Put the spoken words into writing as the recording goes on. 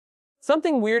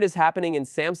Something weird is happening in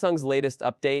Samsung's latest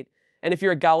update, and if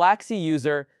you're a Galaxy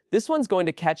user, this one's going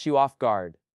to catch you off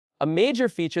guard. A major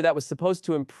feature that was supposed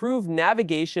to improve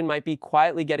navigation might be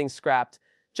quietly getting scrapped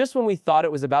just when we thought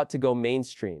it was about to go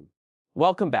mainstream.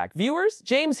 Welcome back, viewers.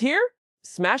 James here.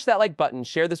 Smash that like button,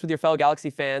 share this with your fellow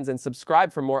Galaxy fans, and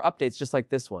subscribe for more updates just like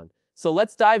this one. So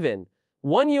let's dive in.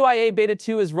 One UI8 Beta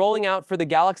 2 is rolling out for the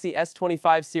Galaxy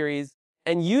S25 series,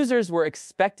 and users were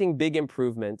expecting big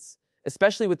improvements,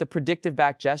 especially with the predictive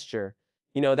back gesture.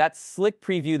 You know, that slick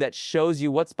preview that shows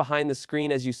you what's behind the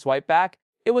screen as you swipe back.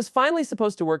 It was finally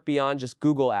supposed to work beyond just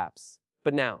Google Apps,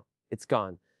 but now it's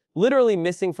gone. Literally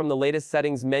missing from the latest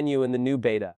settings menu in the new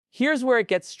beta. Here's where it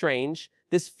gets strange.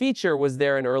 This feature was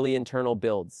there in early internal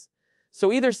builds.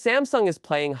 So either Samsung is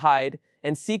playing hide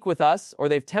and seek with us, or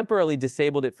they've temporarily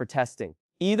disabled it for testing.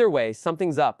 Either way,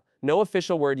 something's up. No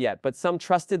official word yet, but some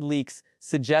trusted leaks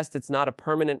suggest it's not a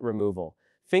permanent removal.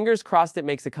 Fingers crossed it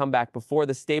makes a comeback before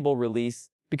the stable release,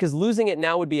 because losing it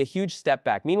now would be a huge step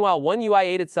back. Meanwhile, One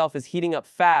UI8 itself is heating up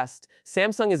fast.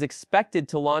 Samsung is expected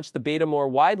to launch the beta more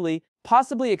widely,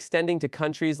 possibly extending to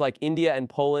countries like India and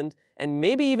Poland, and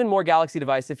maybe even more Galaxy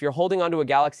devices. If you're holding onto a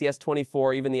Galaxy S24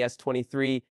 or even the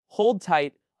S23, hold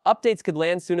tight. Updates could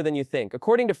land sooner than you think.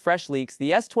 According to fresh leaks,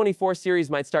 the S24 series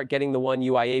might start getting the One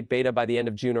UI8 beta by the end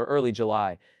of June or early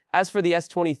July. As for the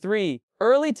S23,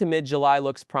 early to mid-July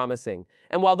looks promising.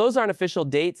 And while those aren't official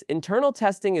dates, internal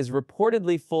testing is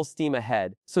reportedly full steam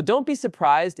ahead. So don't be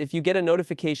surprised if you get a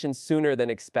notification sooner than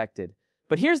expected.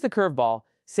 But here's the curveball.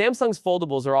 Samsung's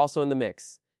foldables are also in the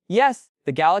mix. Yes,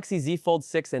 the Galaxy Z Fold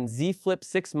 6 and Z Flip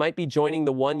 6 might be joining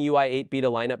the One UI8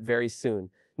 beta lineup very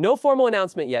soon. No formal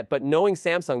announcement yet, but knowing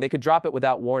Samsung, they could drop it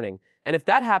without warning. And if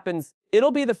that happens,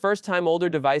 it'll be the first time older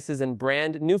devices and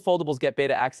brand new foldables get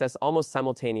beta access almost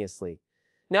simultaneously.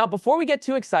 Now, before we get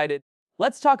too excited,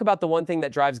 let's talk about the one thing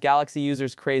that drives Galaxy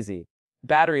users crazy: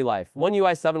 battery life. One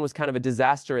UI 7 was kind of a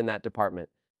disaster in that department.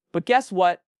 But guess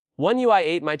what? One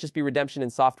UI8 might just be redemption in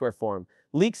software form.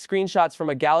 Leaked screenshots from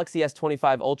a Galaxy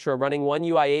S25 Ultra running One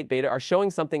UI8 beta are showing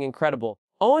something incredible.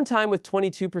 On time with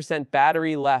 22%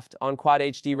 battery left on Quad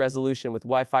HD resolution with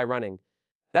Wi-Fi running.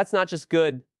 That's not just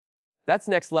good, that's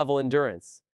next level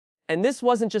endurance. And this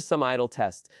wasn't just some idle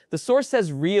test. The source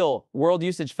says real world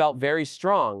usage felt very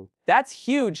strong. That's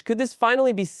huge. Could this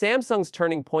finally be Samsung's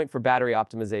turning point for battery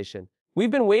optimization?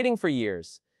 We've been waiting for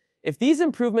years. If these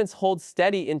improvements hold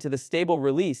steady into the stable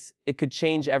release, it could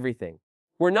change everything.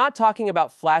 We're not talking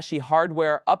about flashy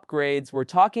hardware upgrades, we're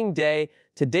talking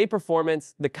day-to-day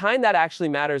performance, the kind that actually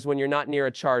matters when you're not near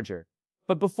a charger.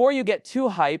 But before you get too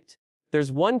hyped,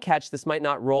 there's one catch: this might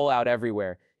not roll out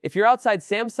everywhere. If you're outside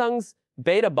Samsung's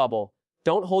beta bubble,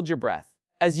 don't hold your breath.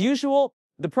 As usual,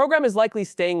 the program is likely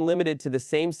staying limited to the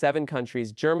same 7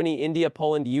 countries: Germany, India,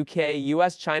 Poland, UK,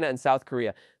 US, China, and South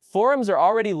Korea. Forums are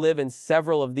already live in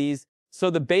several of these, so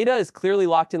the beta is clearly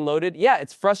locked and loaded. Yeah,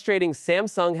 it's frustrating.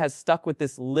 Samsung has stuck with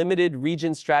this limited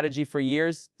region strategy for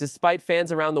years, despite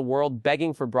fans around the world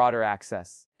begging for broader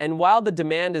access. And while the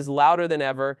demand is louder than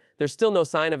ever, there's still no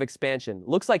sign of expansion.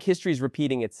 Looks like history's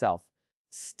repeating itself.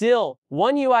 Still,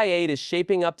 One UI8 is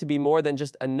shaping up to be more than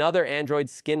just another Android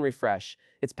skin refresh.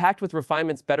 It's packed with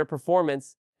refinements, better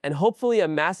performance, and hopefully a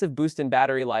massive boost in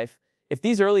battery life, if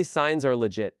these early signs are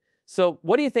legit. So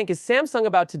what do you think? Is Samsung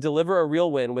about to deliver a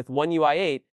real win with One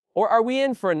UI8, or are we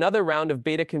in for another round of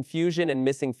beta confusion and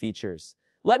missing features?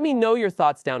 Let me know your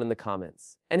thoughts down in the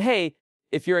comments. And hey,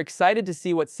 if you're excited to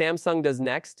see what Samsung does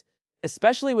next,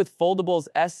 especially with foldables,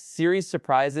 S-series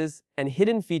surprises, and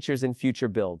hidden features in future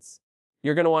builds,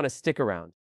 you're going to want to stick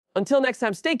around. Until next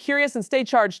time, stay curious and stay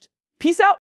charged. Peace out!